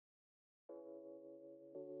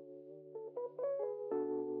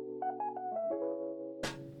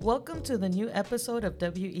Welcome to the new episode of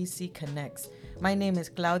WEC Connects. My name is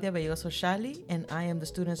Claudia Belloso Shali, and I am the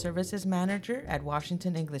Student Services Manager at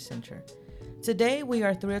Washington English Center. Today, we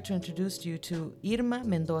are thrilled to introduce you to Irma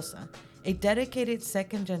Mendoza, a dedicated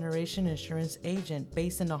second-generation insurance agent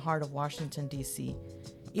based in the heart of Washington, D.C.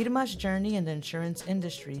 Irma's journey in the insurance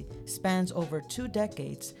industry spans over 2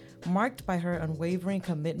 decades, marked by her unwavering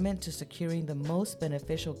commitment to securing the most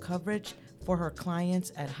beneficial coverage for her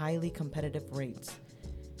clients at highly competitive rates.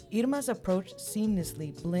 Irma's approach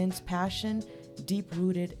seamlessly blends passion,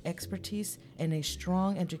 deep-rooted expertise, and a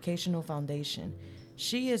strong educational foundation.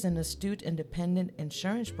 She is an astute independent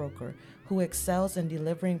insurance broker who excels in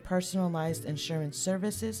delivering personalized insurance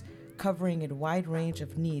services covering a wide range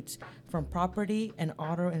of needs, from property and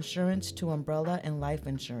auto insurance to umbrella and life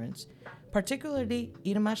insurance. Particularly,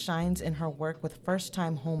 Irma shines in her work with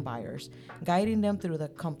first-time homebuyers, guiding them through the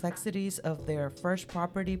complexities of their first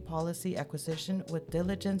property policy acquisition with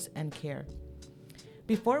diligence and care.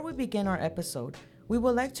 Before we begin our episode, we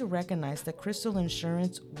would like to recognize that Crystal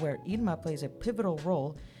Insurance, where Irma plays a pivotal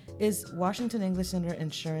role, is Washington English Center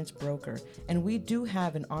insurance broker, and we do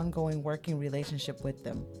have an ongoing working relationship with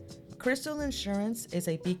them. Crystal Insurance is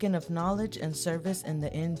a beacon of knowledge and service in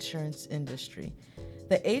the insurance industry.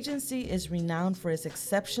 The agency is renowned for its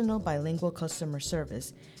exceptional bilingual customer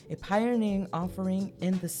service, a pioneering offering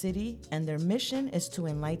in the city, and their mission is to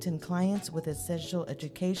enlighten clients with essential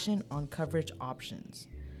education on coverage options.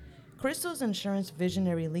 Crystal's insurance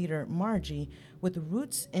visionary leader, Margie, with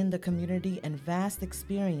roots in the community and vast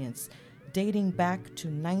experience dating back to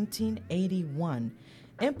 1981,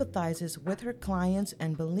 empathizes with her clients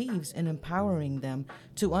and believes in empowering them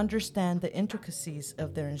to understand the intricacies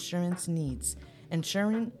of their insurance needs,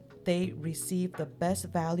 ensuring they receive the best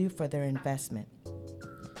value for their investment.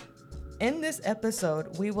 In this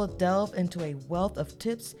episode, we will delve into a wealth of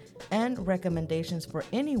tips and recommendations for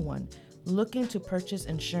anyone looking to purchase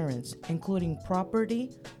insurance, including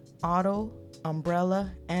property, auto,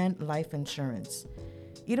 umbrella, and life insurance.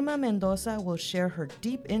 Irma Mendoza will share her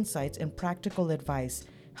deep insights and practical advice,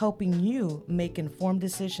 helping you make informed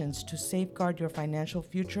decisions to safeguard your financial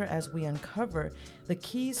future as we uncover the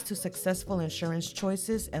keys to successful insurance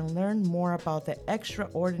choices and learn more about the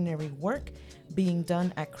extraordinary work being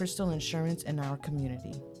done at Crystal Insurance in our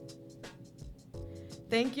community.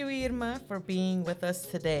 Thank you, Irma, for being with us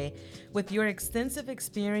today. With your extensive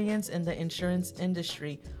experience in the insurance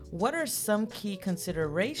industry, what are some key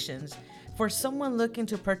considerations for someone looking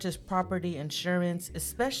to purchase property insurance,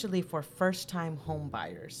 especially for first-time home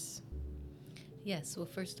buyers? Yes, well,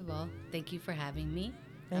 first of all, thank you for having me.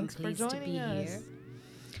 Thanks I'm pleased for joining to be us. here.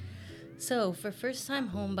 So, for first-time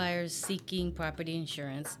home buyers seeking property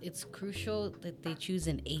insurance, it's crucial that they choose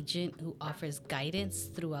an agent who offers guidance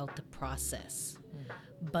throughout the process.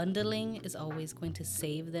 Bundling is always going to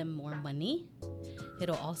save them more money.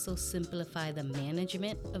 It'll also simplify the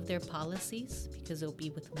management of their policies because it'll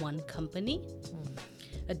be with one company.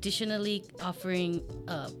 Additionally,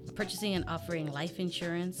 purchasing and offering life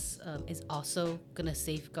insurance is also going to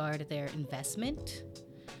safeguard their investment.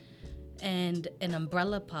 And an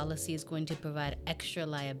umbrella policy is going to provide extra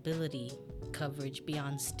liability coverage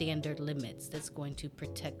beyond standard limits that's going to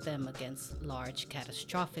protect them against large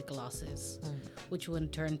catastrophic losses, which will in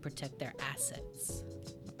turn protect their assets.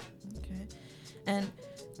 Okay. And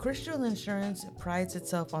Crystal Insurance prides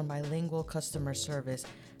itself on bilingual customer service.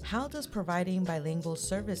 How does providing bilingual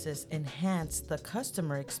services enhance the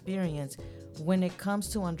customer experience when it comes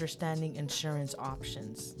to understanding insurance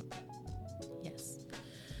options? Yes.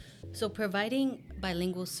 So providing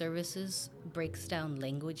bilingual services breaks down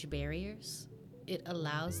language barriers. It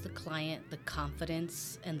allows the client the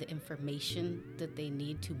confidence and the information that they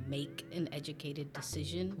need to make an educated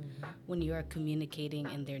decision when you are communicating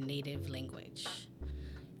in their native language.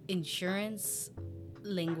 Insurance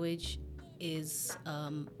language is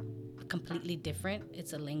completely different.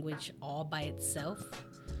 It's a language all by itself.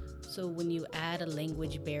 So when you add a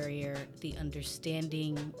language barrier, the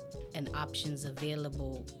understanding and options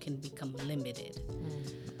available can become limited.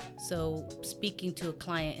 So speaking to a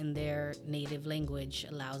client in their native language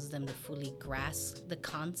allows them to fully grasp the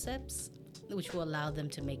concepts, which will allow them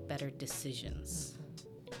to make better decisions.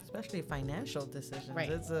 Especially financial decisions. Right.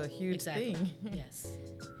 It's a huge thing. Yes.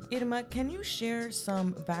 Irma, can you share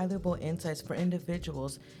some valuable insights for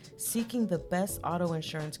individuals seeking the best auto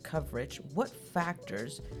insurance coverage? What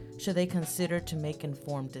factors should they consider to make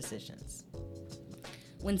informed decisions?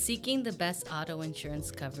 When seeking the best auto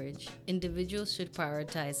insurance coverage, individuals should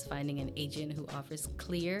prioritize finding an agent who offers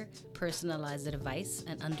clear, personalized advice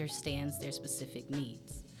and understands their specific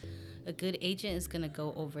needs. A good agent is going to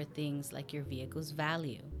go over things like your vehicle's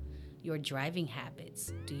value, your driving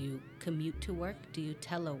habits. Do you commute to work? Do you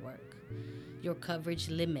telework? Your coverage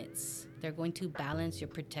limits. They're going to balance your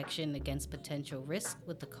protection against potential risk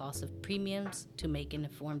with the cost of premiums to make an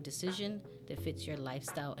informed decision that fits your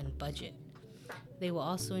lifestyle and budget. They will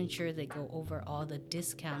also ensure they go over all the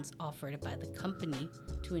discounts offered by the company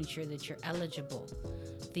to ensure that you're eligible.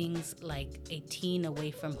 Things like a teen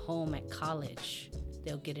away from home at college,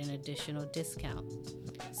 they'll get an additional discount.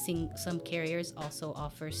 Some carriers also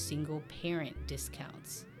offer single parent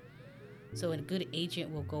discounts. So a good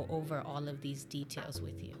agent will go over all of these details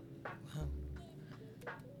with you.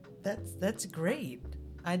 Wow. That's great.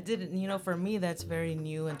 I didn't, for me, that's very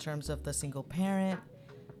new in terms of the single parent,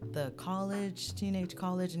 the college, teenage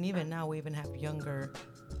college, and even now we even have younger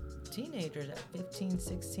teenagers at 15,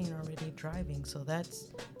 16 already driving. So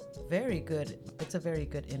that's very good. It's a very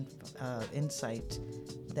good insight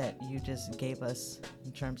that you just gave us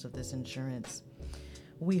in terms of this insurance.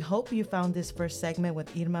 We hope you found this first segment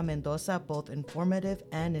with Irma Mendoza both informative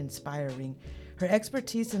and inspiring. Her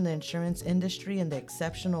expertise in the insurance industry and the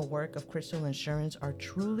exceptional work of Crystal Insurance are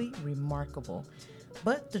truly remarkable.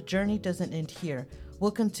 But the journey doesn't end here.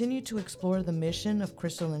 We'll continue to explore the mission of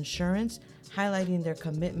Crystal Insurance, highlighting their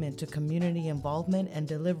commitment to community involvement and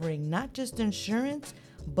delivering not just insurance,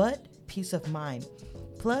 but peace of mind.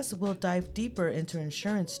 Plus, we'll dive deeper into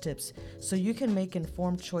insurance tips so you can make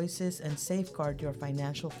informed choices and safeguard your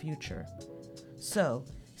financial future. So,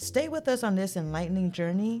 stay with us on this enlightening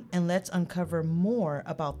journey and let's uncover more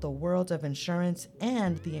about the world of insurance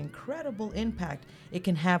and the incredible impact it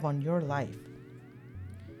can have on your life.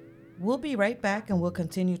 We'll be right back and we'll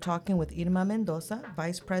continue talking with Irma Mendoza,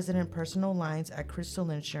 Vice President Personal Lines at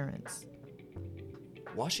Crystal Insurance.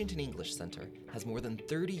 Washington English Center has more than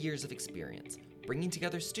 30 years of experience bringing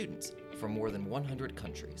together students from more than 100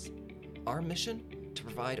 countries. Our mission? To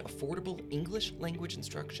provide affordable English language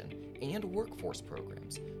instruction and workforce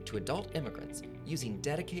programs to adult immigrants using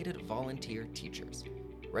dedicated volunteer teachers.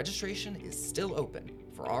 Registration is still open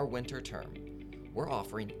for our winter term. We're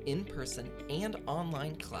offering in-person and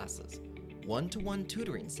online classes, one-to-one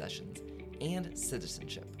tutoring sessions, and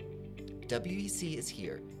citizenship. WEC is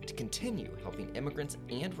here to continue helping immigrants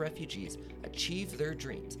and refugees achieve their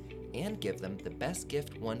dreams and give them the best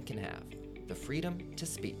gift one can have, the freedom to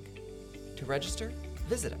speak. To register,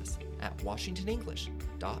 visit us at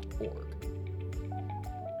washingtonenglish.org.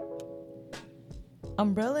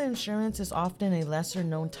 Umbrella insurance is often a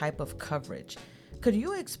lesser-known type of coverage. Could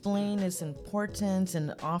you explain its importance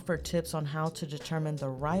and offer tips on how to determine the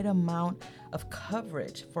right amount of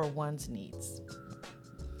coverage for one's needs?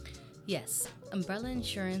 Yes, umbrella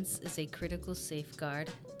insurance is a critical safeguard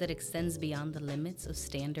that extends beyond the limits of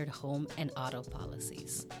standard home and auto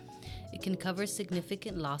policies. It can cover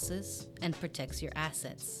significant losses and protects your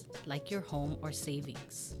assets, like your home or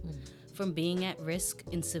savings, from being at risk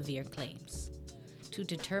in severe claims. To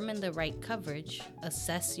determine the right coverage,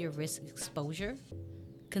 assess your risk exposure,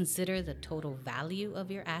 consider the total value of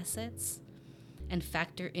your assets, and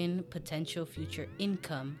factor in potential future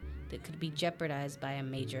income that could be jeopardized by a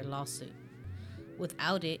major lawsuit.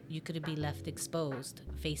 Without it, you could be left exposed,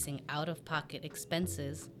 facing out-of-pocket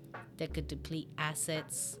expenses that could deplete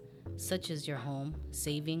assets such as your home,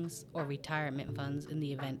 savings, or retirement funds in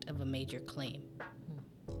the event of a major claim.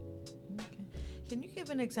 Can you give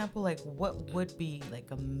an example, like what would be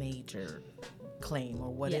like a major claim,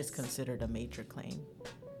 or what is considered a major claim?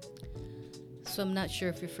 So I'm not sure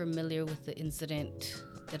if you're familiar with the incident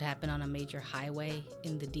that happened on a major highway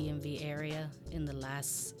in the DMV area in the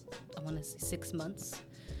last, I want to say 6 months.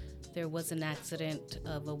 There was an accident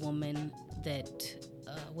of a woman that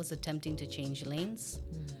was attempting to change lanes.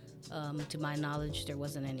 To my knowledge, there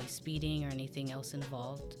wasn't any speeding or anything else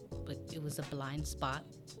involved, but it was a blind spot,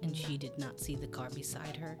 and she did not see the car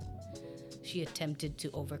beside her. She attempted to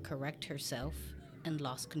overcorrect herself and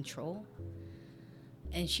lost control,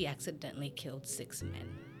 and she accidentally killed 6 men,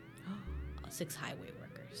 6 highway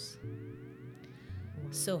workers.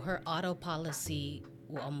 So her auto policy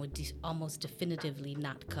will almost definitively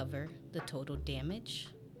not cover the total damage.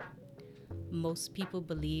 Most people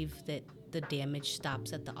believe that the damage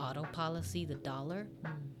stops at the auto policy, the dollar.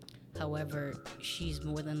 However, she's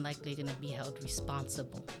more than likely going to be held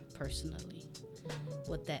responsible personally.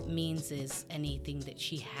 What that means is anything that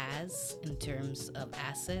she has in terms of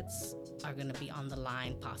assets are going to be on the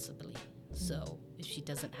line possibly. So if she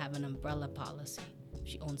doesn't have an umbrella policy, if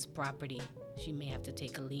she owns property, she may have to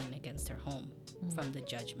take a lien against her home from the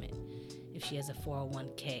judgment. If she has a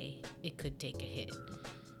 401k, it could take a hit.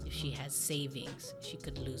 If she has savings, she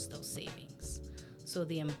could lose those savings. So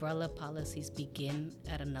the umbrella policies begin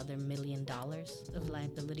at another $1 million of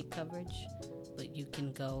liability coverage, but you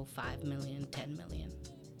can go 5 million, 10 million.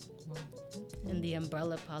 And the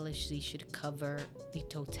umbrella policy should cover the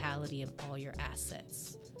totality of all your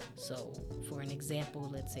assets. So for an example,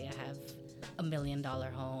 let's say I have $1 million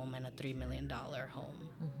home and a $3 million home.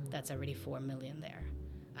 That's already 4 million there.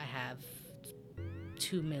 I have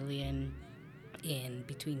 2 million in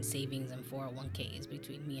between savings and 401ks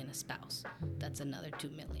between me and a spouse. That's another 2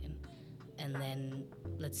 million. And then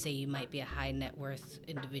let's say you might be a high net worth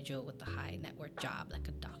individual with a high net worth job, like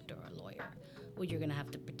a doctor or a lawyer. Well, you're going to have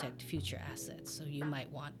to protect future assets. So you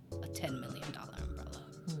might want a $10 million umbrella.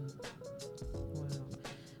 Wow.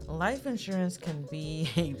 Life insurance can be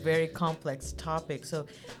a very complex topic. So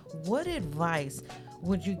what advice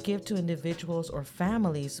would you give to individuals or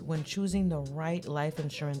families when choosing the right life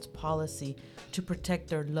insurance policy to protect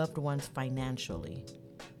their loved ones financially?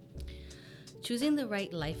 Choosing the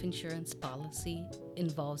right life insurance policy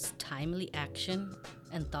involves timely action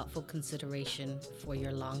and thoughtful consideration for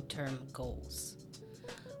your long-term goals.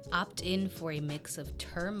 Opt in for a mix of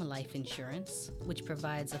term life insurance, which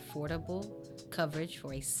provides affordable coverage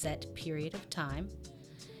for a set period of time,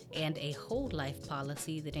 and a whole life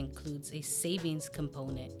policy that includes a savings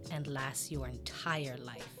component and lasts your entire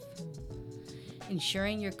life,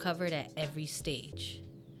 ensuring you're covered at every stage.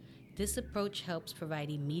 This approach helps provide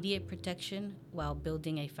immediate protection while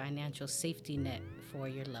building a financial safety net for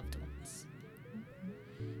your loved ones.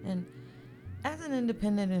 And as an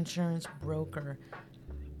independent insurance broker,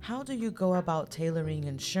 how do you go about tailoring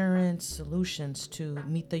insurance solutions to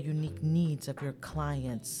meet the unique needs of your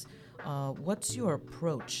clients? What's your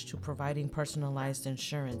approach to providing personalized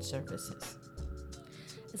insurance services?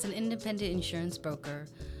 As an independent insurance broker,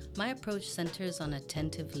 my approach centers on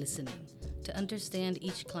attentive listening to understand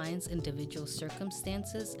each client's individual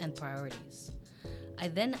circumstances and priorities. I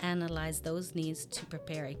then analyze those needs to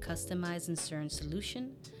prepare a customized insurance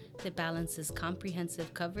solution that balances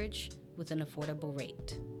comprehensive coverage with an affordable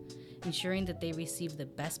rate, ensuring that they receive the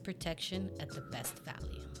best protection at the best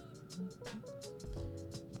value.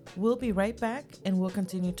 We'll be right back, and we'll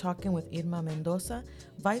continue talking with Irma Mendoza,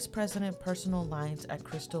 Vice President Personal Lines at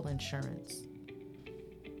Crystal Insurance.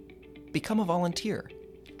 Become a volunteer.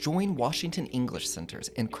 Join Washington English Center's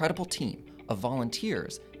incredible team of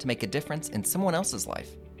volunteers to make a difference in someone else's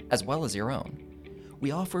life, as well as your own.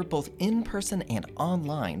 We offer both in-person and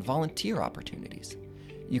online volunteer opportunities.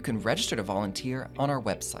 You can register to volunteer on our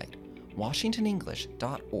website,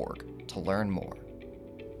 washingtonenglish.org, to learn more.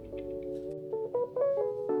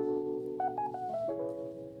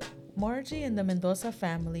 Margie and the Mendoza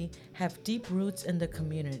family have deep roots in the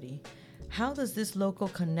community. How does this local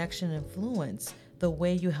connection influence the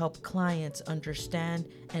way you help clients understand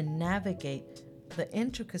and navigate the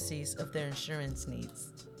intricacies of their insurance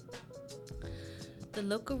needs? The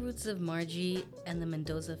local roots of Margie and the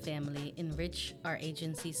Mendoza family enrich our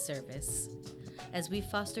agency's service as we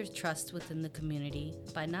foster trust within the community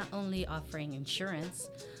by not only offering insurance,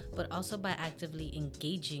 but also by actively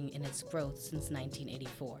engaging in its growth since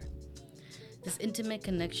 1984. This intimate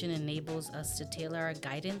connection enables us to tailor our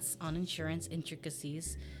guidance on insurance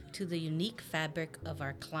intricacies to the unique fabric of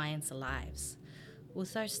our clients' lives,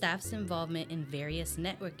 with our staff's involvement in various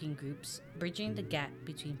networking groups bridging the gap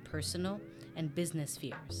between personal and business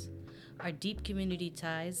spheres. Our deep community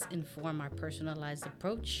ties inform our personalized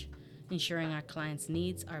approach, ensuring our clients'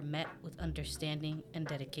 needs are met with understanding and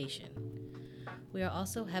dedication. We are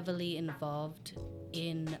also heavily involved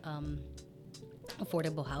in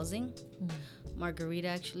affordable housing. Margarita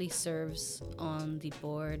actually serves on the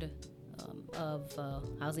board of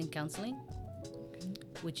Housing Counseling,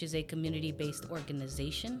 which is a community-based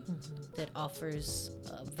organization that offers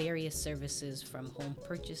various services from home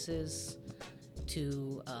purchases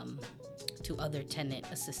to other tenant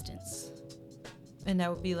assistance. And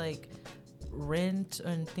that would be like rent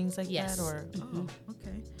and things like Yes. that? Or oh,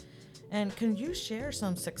 okay. And can you share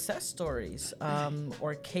some success stories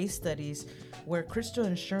or case studies where Crystal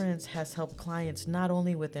Insurance has helped clients not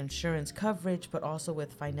only with insurance coverage, but also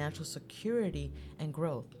with financial security and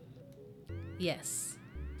growth? Yes.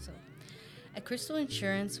 So, at Crystal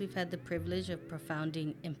Insurance, we've had the privilege of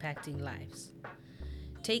profoundly impacting lives.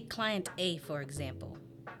 Take client A, for example.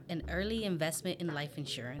 An early investment in life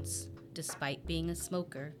insurance, despite being a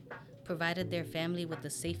smoker, provided their family with a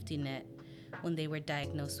safety net when they were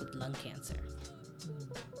diagnosed with lung cancer.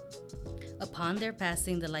 Upon their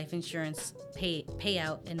passing, the life insurance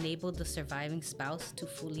payout enabled the surviving spouse to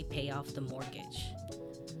fully pay off the mortgage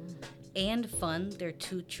and fund their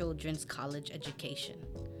 2 children's college education,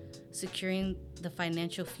 securing the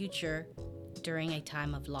financial future during a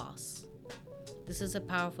time of loss. This is a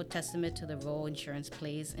powerful testament to the role insurance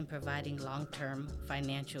plays in providing long-term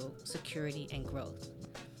financial security and growth.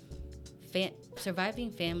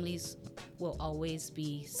 Surviving families will always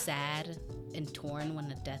be sad and torn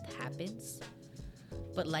when a death happens,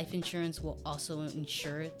 but life insurance will also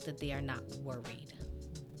ensure that they are not worried.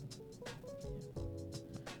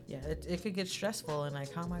 Yeah, it could get stressful and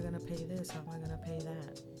like, how am I going to pay this? How am I going to pay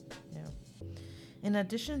that? Yeah. In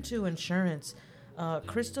addition to insurance,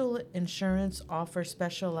 Crystal Insurance offers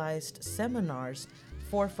specialized seminars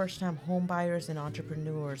for first-time homebuyers and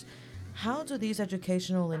entrepreneurs. How do these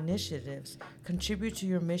educational initiatives contribute to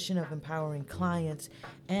your mission of empowering clients?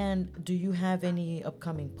 And do you have any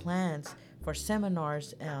upcoming plans for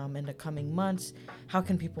seminars in the coming months? How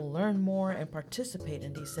can people learn more and participate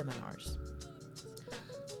in these seminars?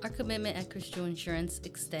 Our commitment at Crystal Insurance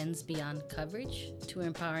extends beyond coverage to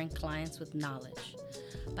empowering clients with knowledge.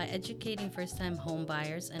 By educating first-time home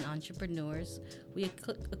buyers and entrepreneurs, we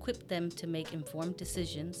equip them to make informed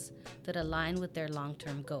decisions that align with their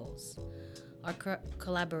long-term goals. Our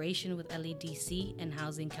collaboration with LEDC and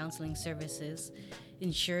Housing Counseling Services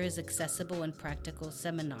ensures accessible and practical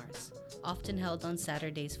seminars, often held on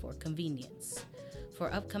Saturdays for convenience.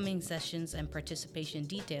 For upcoming sessions and participation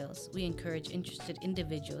details, we encourage interested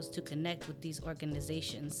individuals to connect with these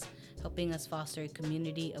organizations, helping us foster a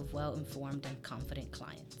community of well-informed and confident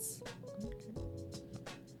clients. Okay.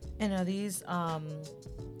 And are these,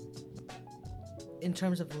 in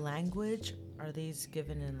terms of language, are these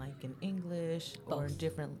given in English or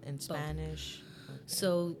in Spanish? Okay.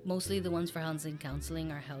 So mostly the ones for housing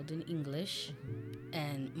counseling are held in English,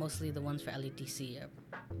 and mostly the ones for LEDC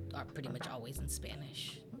are pretty much always in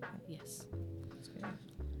Spanish. Okay. Yes. That's good.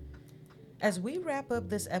 As we wrap up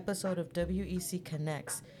this episode of WEC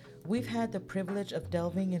Connects, we've had the privilege of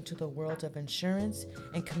delving into the world of insurance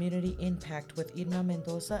and community impact with Irma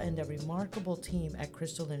Mendoza and the remarkable team at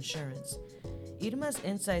Crystal Insurance. Irma's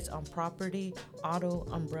insights on property, auto,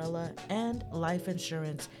 umbrella, and life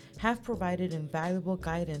insurance have provided invaluable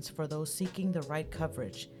guidance for those seeking the right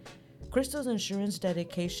coverage. Crystal's insurance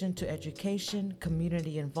dedication to education,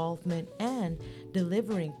 community involvement, and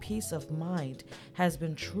delivering peace of mind has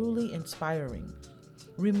been truly inspiring.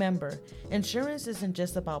 Remember, insurance isn't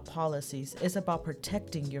just about policies, it's about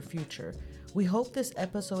protecting your future. We hope this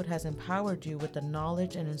episode has empowered you with the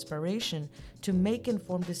knowledge and inspiration to make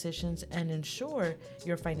informed decisions and ensure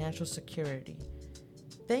your financial security.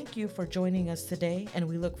 Thank you for joining us today, and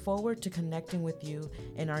we look forward to connecting with you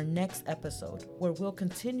in our next episode, where we'll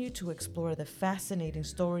continue to explore the fascinating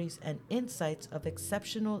stories and insights of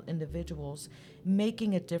exceptional individuals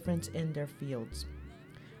making a difference in their fields.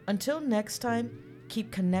 Until next time,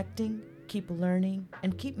 keep connecting, keep learning,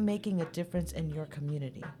 and keep making a difference in your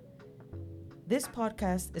community. This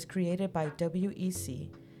podcast is created by WEC,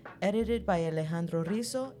 edited by Alejandro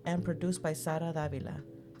Rizzo, and produced by Sara Davila.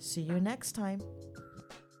 See you next time.